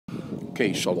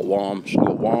Okay, shalom,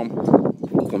 shalom.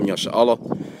 Kum yasha'Allah.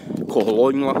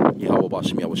 Koholoinla. Yahweh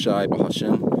Bashim Yahushai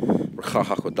Bahashem.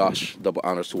 Rechaha Kodash. Double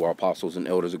honors to our apostles and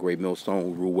elders of Great Millstone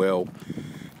who rule well.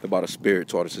 The by the Spirit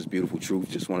taught us this beautiful truth.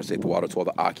 Just want to say the water to all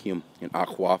the H.I.M and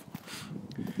Akwaf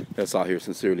that's out here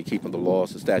sincerely keeping the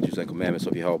laws, the statutes, and commandments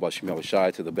of Yahweh Bashim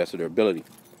Yahushai to the best of their ability.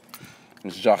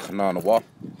 It's Jachanah Nawah.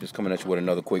 Just coming at you with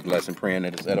another quick lesson, praying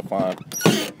that it's edifying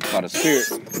by the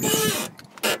Spirit.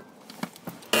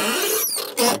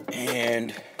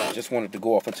 And I just wanted to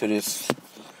go off into this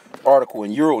article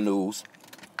in Euronews.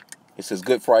 It says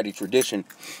Good Friday tradition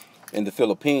in the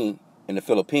Philippines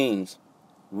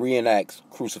re-enacts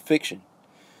crucifixion.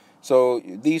 So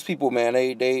these people, man,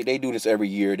 they do this every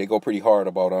year. They go pretty hard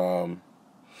about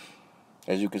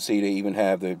as you can see, they even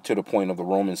have to the point of the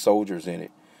Roman soldiers in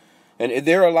it. And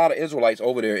there are a lot of Israelites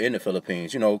over there in the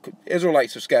Philippines. You know,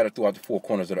 Israelites are scattered throughout the four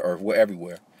corners of the earth. We're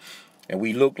everywhere. And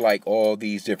we look like all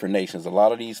these different nations. A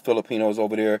lot of these Filipinos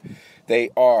over there, they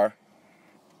are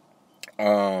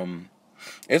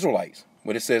Israelites.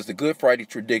 But it says the Good Friday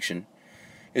tradition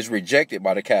is rejected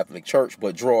by the Catholic Church,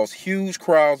 but draws huge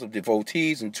crowds of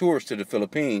devotees and tourists to the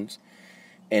Philippines,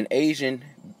 an Asian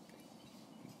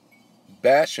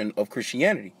bastion of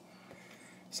Christianity.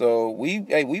 So we've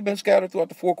been scattered throughout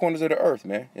the four corners of the earth,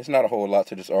 man. It's not a whole lot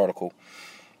to this article,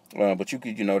 but you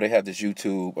could, you know, they have this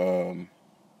YouTube.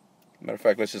 Matter of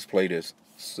fact, let's just play this.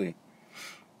 Let's see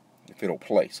if it'll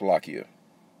play. Salakia.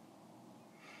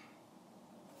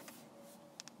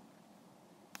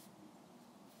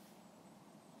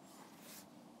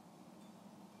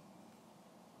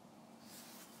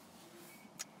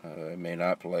 It may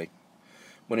not play,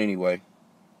 but anyway,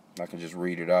 I can just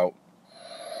read it out.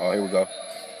 Oh, here we go.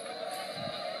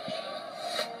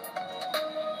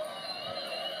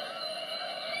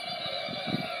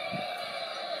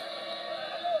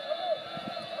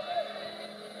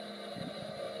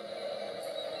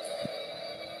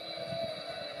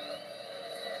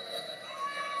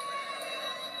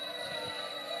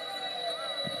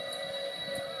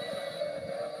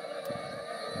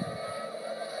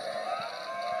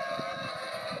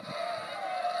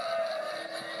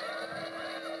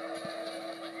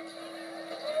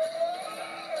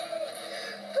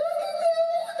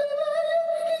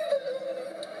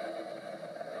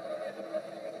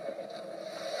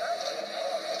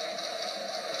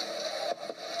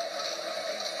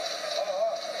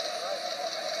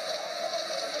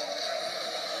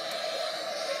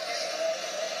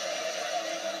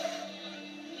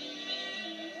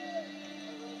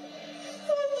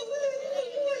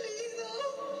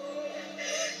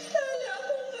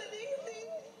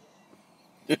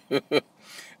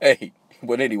 Hey,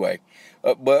 but anyway,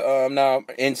 now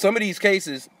in some of these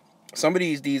cases, some of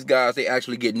these guys, they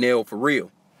actually get nailed for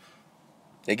real.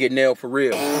 They get nailed for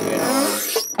real.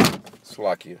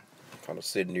 Slakia, kind of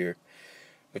sitting there,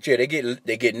 but yeah, they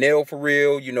get nailed for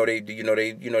real. You know, they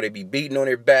be beating on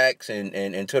their backs and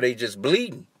until they just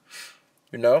bleeding.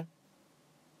 You know,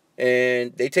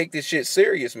 and they take this shit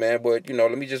serious, man. But you know,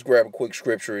 let me just grab a quick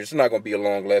scripture. It's not gonna be a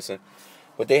long lesson,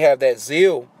 but they have that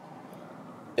zeal.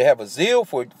 They have a zeal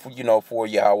for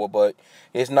Yahweh, but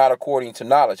it's not according to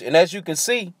knowledge. And as you can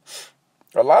see,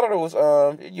 a lot of those,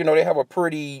 they have a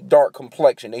pretty dark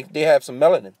complexion. They have some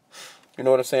melanin, you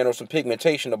know what I'm saying, or some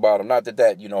pigmentation about them. Not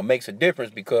that makes a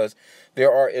difference, because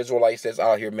there are Israelites that's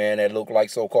out here, man, that look like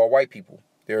so-called white people.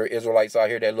 There are Israelites out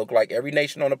here that look like every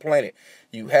nation on the planet.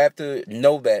 You have to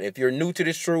know that. If you're new to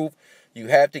this truth, you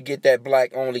have to get that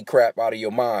black-only crap out of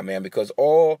your mind, man, because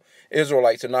all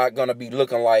Israelites are not going to be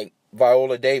looking like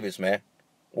Viola Davis, man,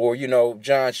 or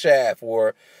John Schaff,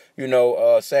 or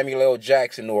Samuel L.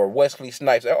 Jackson, or Wesley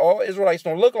Snipes. All Israelites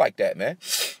don't look like that, man.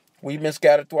 We've been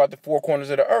scattered throughout the four corners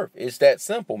of the earth. It's that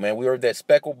simple, man. We are that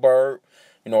speckled bird.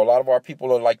 A lot of our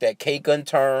people are like that cake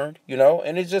unturned,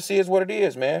 and it just is what it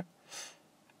is, man.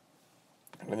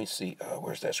 Let me see,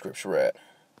 where's that scripture at?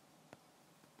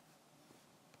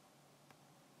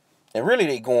 And really,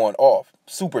 they going off,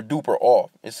 super duper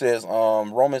off. It says,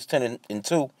 Romans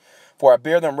 10:2. For I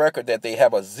bear them record that they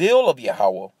have a zeal of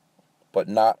Yahweh, but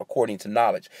not according to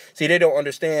knowledge. See, they don't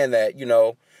understand that,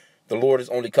 the Lord is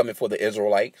only coming for the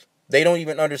Israelites. They don't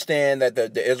even understand that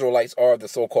the Israelites are the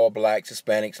so-called blacks,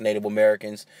 Hispanics, Native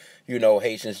Americans,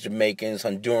 Haitians, Jamaicans,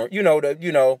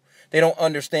 Hondurans. They don't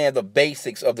understand the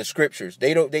basics of the scriptures.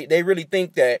 They really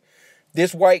think that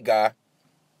this white guy,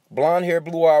 blonde-haired,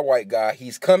 blue-eyed white guy,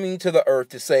 he's coming to the earth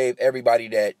to save everybody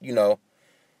that,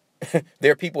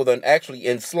 their people that actually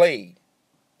enslaved.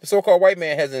 The so-called white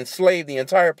man has enslaved the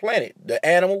entire planet. The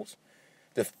animals,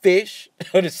 the fish,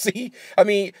 the sea. I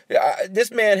mean,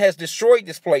 this man has destroyed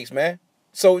this place, man.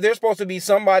 So there's supposed to be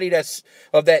somebody that's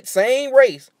of that same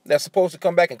race that's supposed to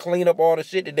come back and clean up all the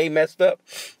shit that they messed up.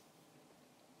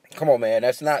 Come on, man.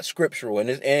 That's not scriptural. And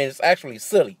it's actually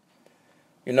silly.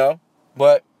 You know?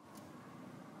 But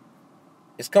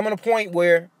it's coming to a point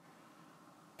where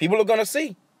people are going to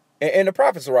see. And the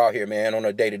prophets are out here, man, on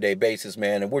a day-to-day basis,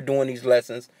 man. And we're doing these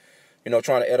lessons, you know,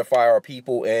 trying to edify our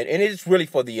people. And it's really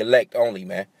for the elect only,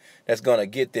 man, that's going to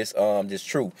get this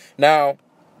truth. Now,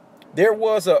 there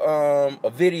was a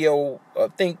video, I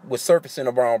think, was surfacing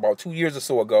around about 2 years or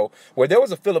so ago, where there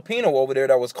was a Filipino over there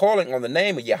that was calling on the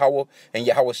name of Yahweh and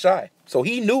Yahweh. So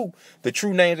he knew the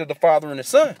true names of the Father and the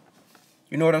Son.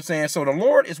 You know what I'm saying? So the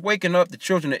Lord is waking up the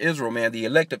children of Israel, man, the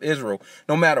elect of Israel,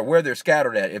 no matter where they're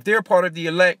scattered at. If they're part of the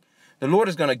elect, the Lord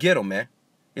is going to get them, man.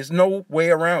 There's no way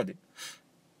around it.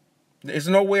 There's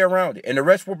no way around it. And the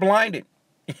rest were blinded.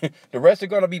 The rest are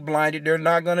going to be blinded. They're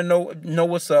not going to know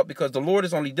what's up, because the Lord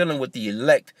is only dealing with the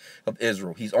elect of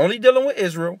Israel. He's only dealing with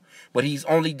Israel, but he's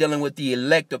only dealing with the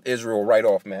elect of Israel right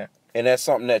off, man. And that's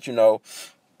something that, you know,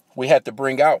 we have to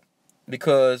bring out,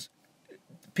 because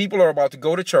people are about to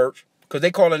go to church, because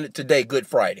they calling it today Good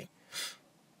Friday.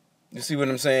 You see what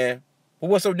I'm saying?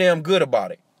 Well, what's so damn good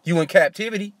about it? You in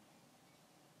captivity,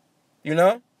 you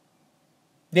know?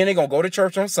 Then they're going to go to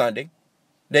church on Sunday.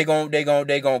 They gonna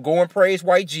go and praise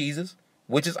white Jesus,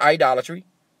 which is idolatry.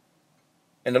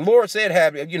 And the Lord said,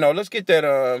 "Have you know? Let's get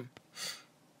that."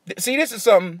 See, this is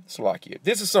something. Salakia.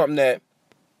 This is something that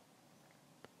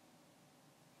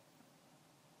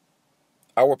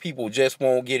our people just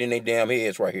won't get in their damn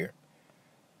heads right here.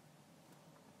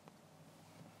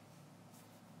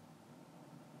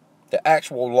 The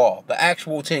actual law, the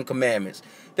actual 10 Commandments.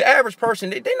 The average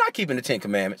person, they're not keeping the 10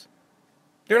 Commandments.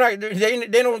 They're not.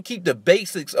 They don't keep the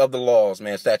basics of the laws,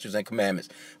 man, statutes and commandments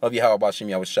of Yahweh B'Shem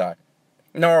Yahweh Shai.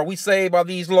 Now, are we saved by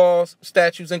these laws,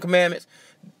 statutes, and commandments?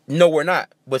 No, we're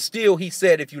not. But still, he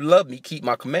said, if you love me, keep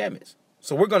my commandments.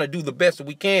 So we're going to do the best that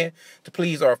we can to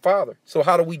please our Father. So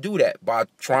how do we do that? By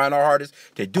trying our hardest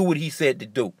to do what he said to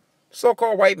do.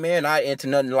 So-called white man, not into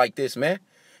nothing like this, man.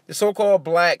 The so-called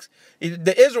blacks,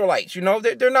 the Israelites, you know,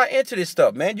 they're not into this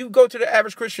stuff, man. You go to the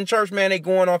average Christian church, man, they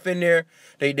going off in there.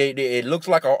 It looks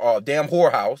like a damn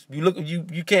whorehouse.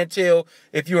 You can't tell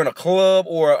if you're in a club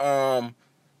or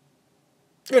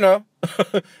you know,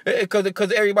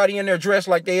 because everybody in there dressed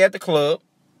like they at the club.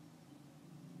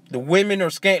 The women are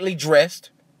scantily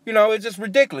dressed. You know, it's just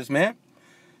ridiculous, man.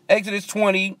 Exodus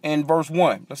 20 and verse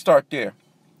 1. Let's start there.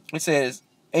 It says,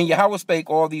 "And Yahweh spake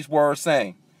all these words,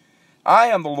 saying, I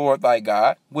am the Lord thy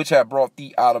God, which have brought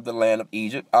thee out of the land of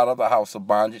Egypt, out of the house of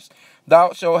bondage.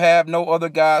 Thou shalt have no other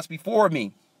gods before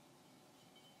me."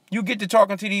 You get to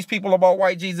talking to these people about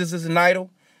white Jesus is an idol,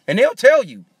 and they'll tell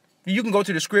you. You can go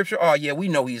to the scripture, oh yeah, we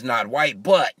know he's not white,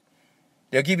 but.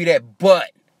 They'll give you that but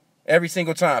every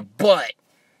single time. But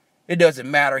it doesn't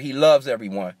matter, he loves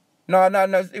everyone. No.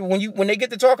 When they get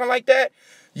to talking like that,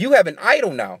 you have an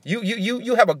idol now.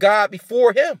 You have a God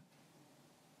before him.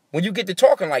 When you get to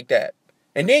talking like that.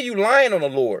 And then you lying on the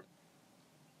Lord.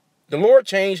 The Lord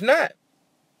changed not.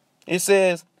 It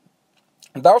says,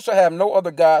 "Thou shalt have no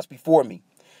other gods before me.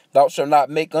 Thou shalt not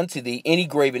make unto thee any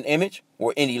graven image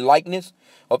or any likeness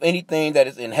of anything that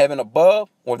is in heaven above,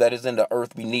 or that is in the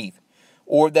earth beneath,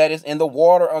 or that is in the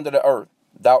water under the earth.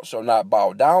 Thou shalt not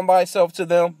bow down thyself to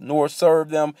them, nor serve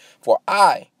them. For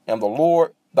I am the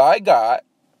Lord thy God.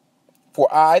 For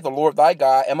I, the Lord thy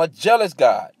God, am a jealous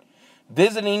God,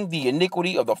 visiting the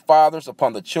iniquity of the fathers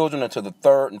upon the children unto the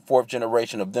third and fourth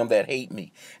generation of them that hate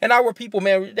me." And our people,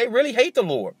 man, they really hate the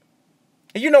Lord.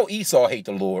 And you know Esau hate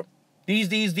the Lord.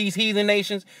 These heathen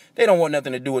nations, they don't want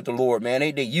nothing to do with the Lord, man.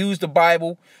 They use the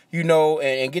Bible, you know,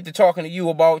 and get to talking to you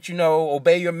about, you know,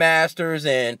 obey your masters,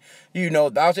 and, you know,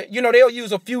 they'll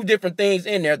use a few different things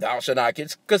in there. Thou shalt not.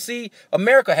 Because, see,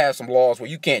 America has some laws where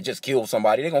you can't just kill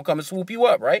somebody. They're going to come and swoop you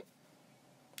up, right?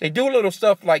 They do little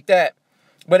stuff like that.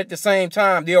 But at the same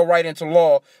time, they'll write into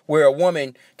law where a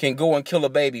woman can go and kill a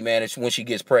baby, man, when she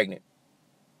gets pregnant.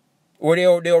 Or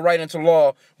they'll write into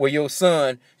law where your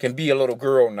son can be a little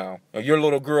girl now. Or your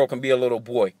little girl can be a little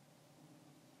boy.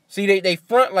 See, they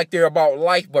front like they're about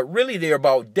life, but really they're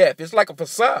about death. It's like a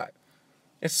facade.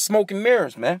 It's smoke and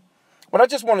mirrors, man. But I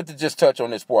just wanted to just touch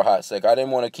on this for a hot sec. I didn't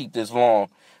want to keep this long.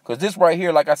 Because this right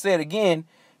here, like I said again,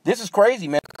 this is crazy,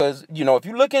 man. Because, you know, if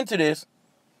you look into this,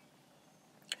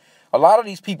 a lot of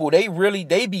these people, they really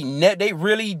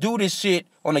do this shit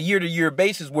on a year-to-year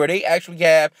basis, where they actually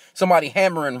have somebody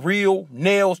hammering real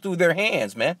nails through their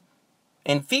hands, man,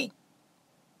 and feet,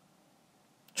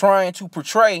 trying to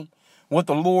portray what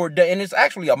the Lord does. And it's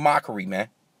actually a mockery, man,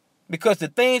 because the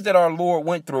things that our Lord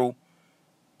went through,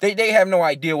 they have no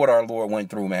idea what our Lord went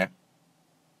through, man.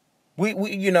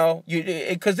 You know,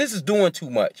 because this is doing too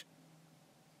much.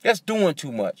 That's doing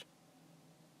too much.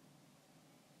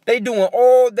 They doing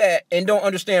all that and don't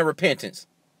understand repentance.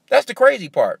 That's the crazy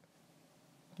part.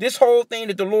 This whole thing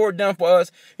that the Lord done for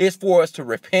us is for us to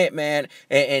repent, man.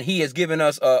 And he has given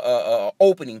us a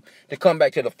opening to come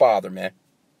back to the Father, man.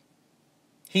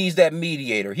 He's that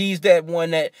mediator. He's that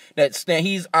one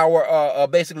he's our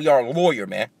basically our lawyer,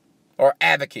 man. Our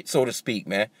advocate, so to speak,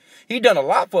 man. He done a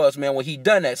lot for us, man, when he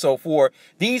done that. So for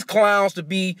these clowns to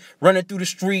be running through the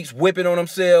streets, whipping on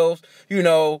themselves, you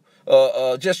know,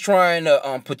 just trying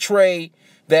to portray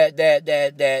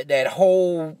that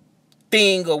whole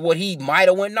thing of what he might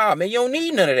have went, nah, man, you don't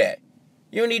need none of that.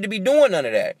 You don't need to be doing none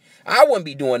of that. I wouldn't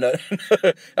be doing nothing.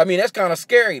 I mean, that's kind of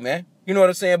scary, man. You know what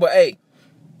I'm saying? But hey,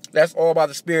 that's all about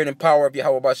the spirit and power of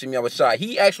Yahweh Bashim Yahushai.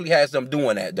 He actually has them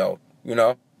doing that, though. You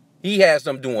know? He has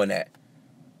them doing that.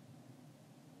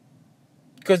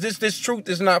 Because this truth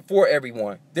is not for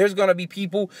everyone. There's going to be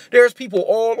people, there's people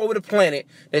all over the planet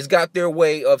that's got their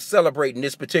way of celebrating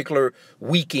this particular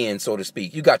weekend, so to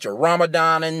speak. You got your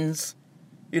Ramadanans,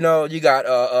 you know, you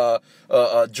got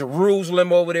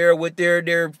Jerusalem over there with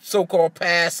their so-called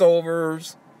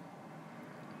Passovers.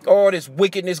 All this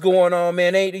wickedness going on,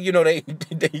 man.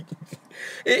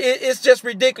 It's just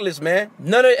ridiculous, man.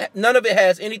 None of it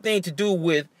has anything to do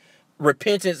with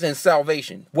repentance and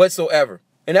salvation whatsoever.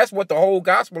 And that's what the whole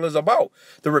gospel is about.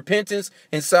 The repentance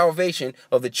and salvation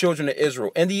of the children of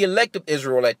Israel. And the elect of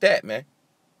Israel at that, man.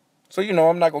 So, you know,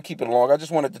 I'm not going to keep it long. I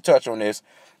just wanted to touch on this.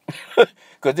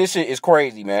 Because this shit is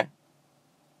crazy, man.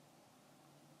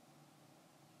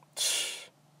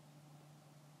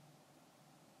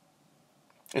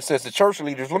 It says the church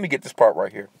leaders, let me get this part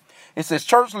right here. It says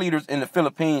church leaders in the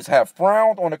Philippines have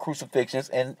frowned on the crucifixions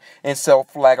and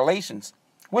self-flagellations,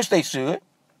 which they should,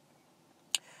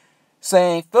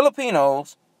 saying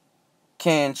Filipinos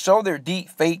can show their deep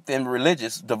faith and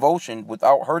religious devotion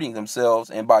without hurting themselves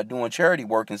and by doing charity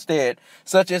work instead,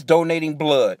 such as donating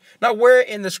blood. Now, where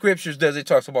in the scriptures does it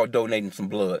talk about donating some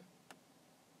blood?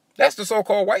 That's the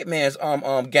so-called white man's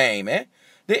game, man.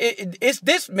 It's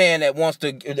this man that wants to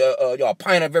a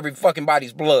pint of every fucking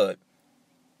body's blood.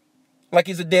 Like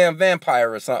he's a damn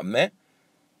vampire or something, man.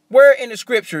 Where in the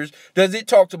scriptures does it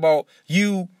talk about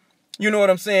you know what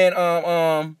I'm saying,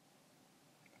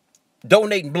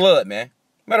 donating blood, man?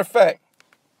 Matter of fact,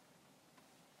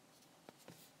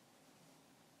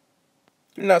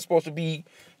 you're not supposed to be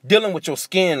dealing with your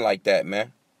skin like that,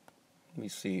 man. Let me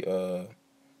see,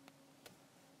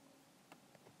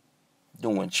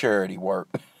 doing charity work.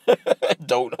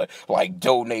 Like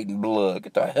donating blood.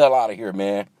 Get the hell out of here,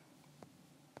 man.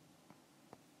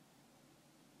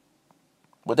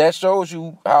 But that shows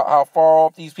you how far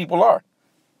off these people are.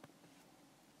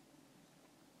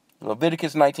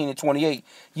 Leviticus 19:28.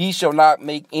 Ye shall not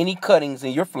make any cuttings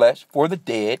in your flesh for the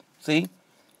dead. See?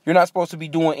 You're not supposed to be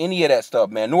doing any of that stuff,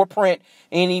 man. Nor print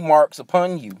any marks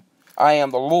upon you. I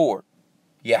am the Lord,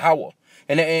 Yahweh.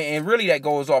 And really that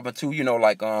goes off into, you know,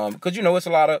 like, because, you know, it's a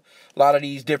lot of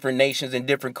these different nations and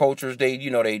different cultures. They,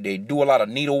 you know, they do a lot of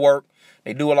needlework.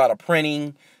 They do a lot of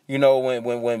printing. You know, when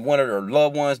one of their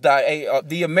loved ones die. Hey,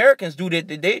 the Americans do that.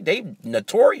 They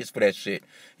notorious for that shit.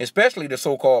 Especially the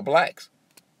so-called blacks.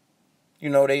 You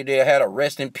know, they had a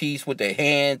rest in peace with their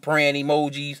hand praying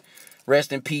emojis.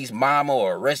 Rest in peace, mama,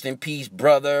 or rest in peace,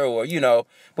 brother, or, you know.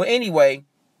 But anyway,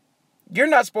 you're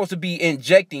not supposed to be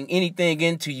injecting anything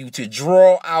into you to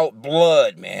draw out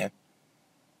blood, man.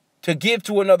 To give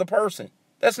to another person.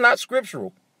 That's not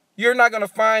scriptural. You're not going to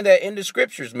find that in the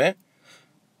scriptures, man.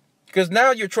 Because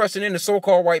now you're trusting in the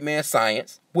so-called white man's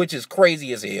science, which is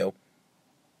crazy as hell.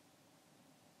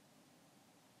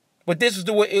 But this is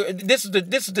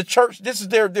the church, this is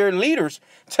their leaders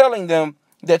telling them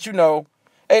that, you know,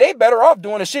 hey, they better off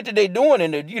doing the shit that they doing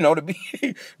and to, you know, to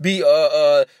be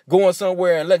going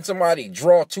somewhere and letting somebody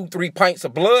draw 2-3 pints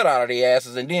of blood out of their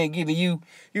asses and then giving you,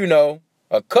 you know,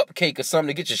 a cupcake or something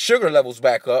to get your sugar levels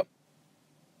back up.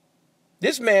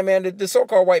 This man, the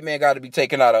so-called white man got to be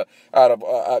taken out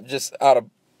of this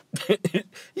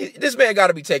man got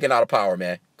to be taken out of power,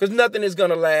 man. Because nothing is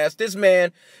gonna last. This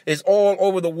man is all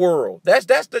over the world. That's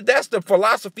the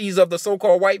philosophies of the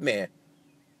so-called white man.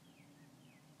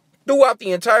 Throughout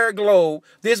the entire globe,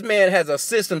 this man has a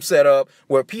system set up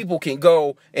where people can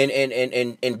go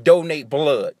and donate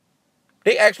blood.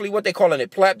 They actually, what they calling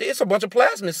it, it's a bunch of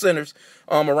plasma centers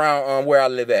around where I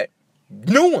live at.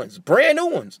 New ones, brand new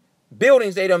ones.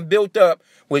 Buildings they done built up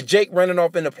with Jake running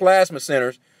off in the plasma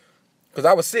centers. Because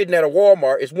I was sitting at a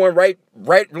Walmart. It's one right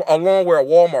along where a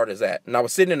Walmart is at. And I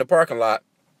was sitting in the parking lot.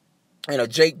 And a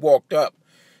Jake walked up,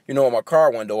 you know, in my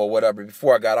car window or whatever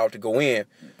before I got out to go in.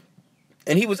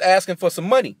 And he was asking for some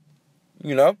money,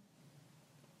 you know.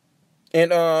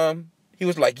 And he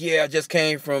was like, yeah, I just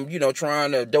came from, you know,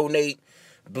 trying to donate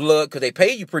blood, because they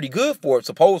pay you pretty good for it,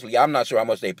 supposedly. I'm not sure how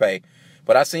much they pay.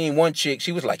 But I seen one chick,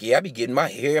 she was like, yeah, I be getting my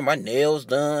hair and my nails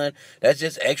done. That's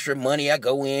just extra money. I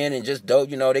go in and just do,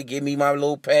 you know, they give me my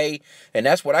little pay. And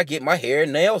that's what I get my hair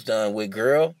and nails done with,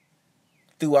 girl,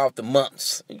 throughout the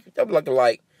months. I'm looking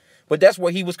like, but that's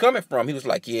where he was coming from. He was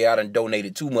like, yeah, I done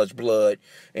donated too much blood.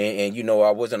 And you know,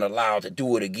 I wasn't allowed to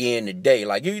do it again today.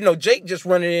 Like, you know, Jake just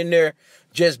running in there,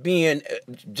 just being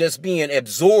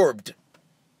absorbed,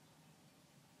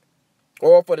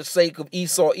 all for the sake of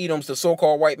Esau Edom's, the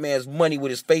so-called white man's money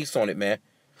with his face on it, man.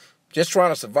 Just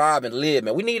trying to survive and live,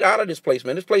 man. We need out of this place,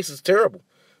 man. This place is terrible.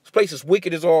 This place is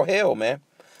wicked as all hell, man.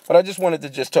 But I just wanted to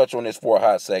just touch on this for a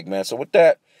hot sec, man. So with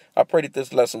that, I pray that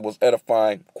this lesson was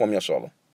edifying. Kwame Yashala.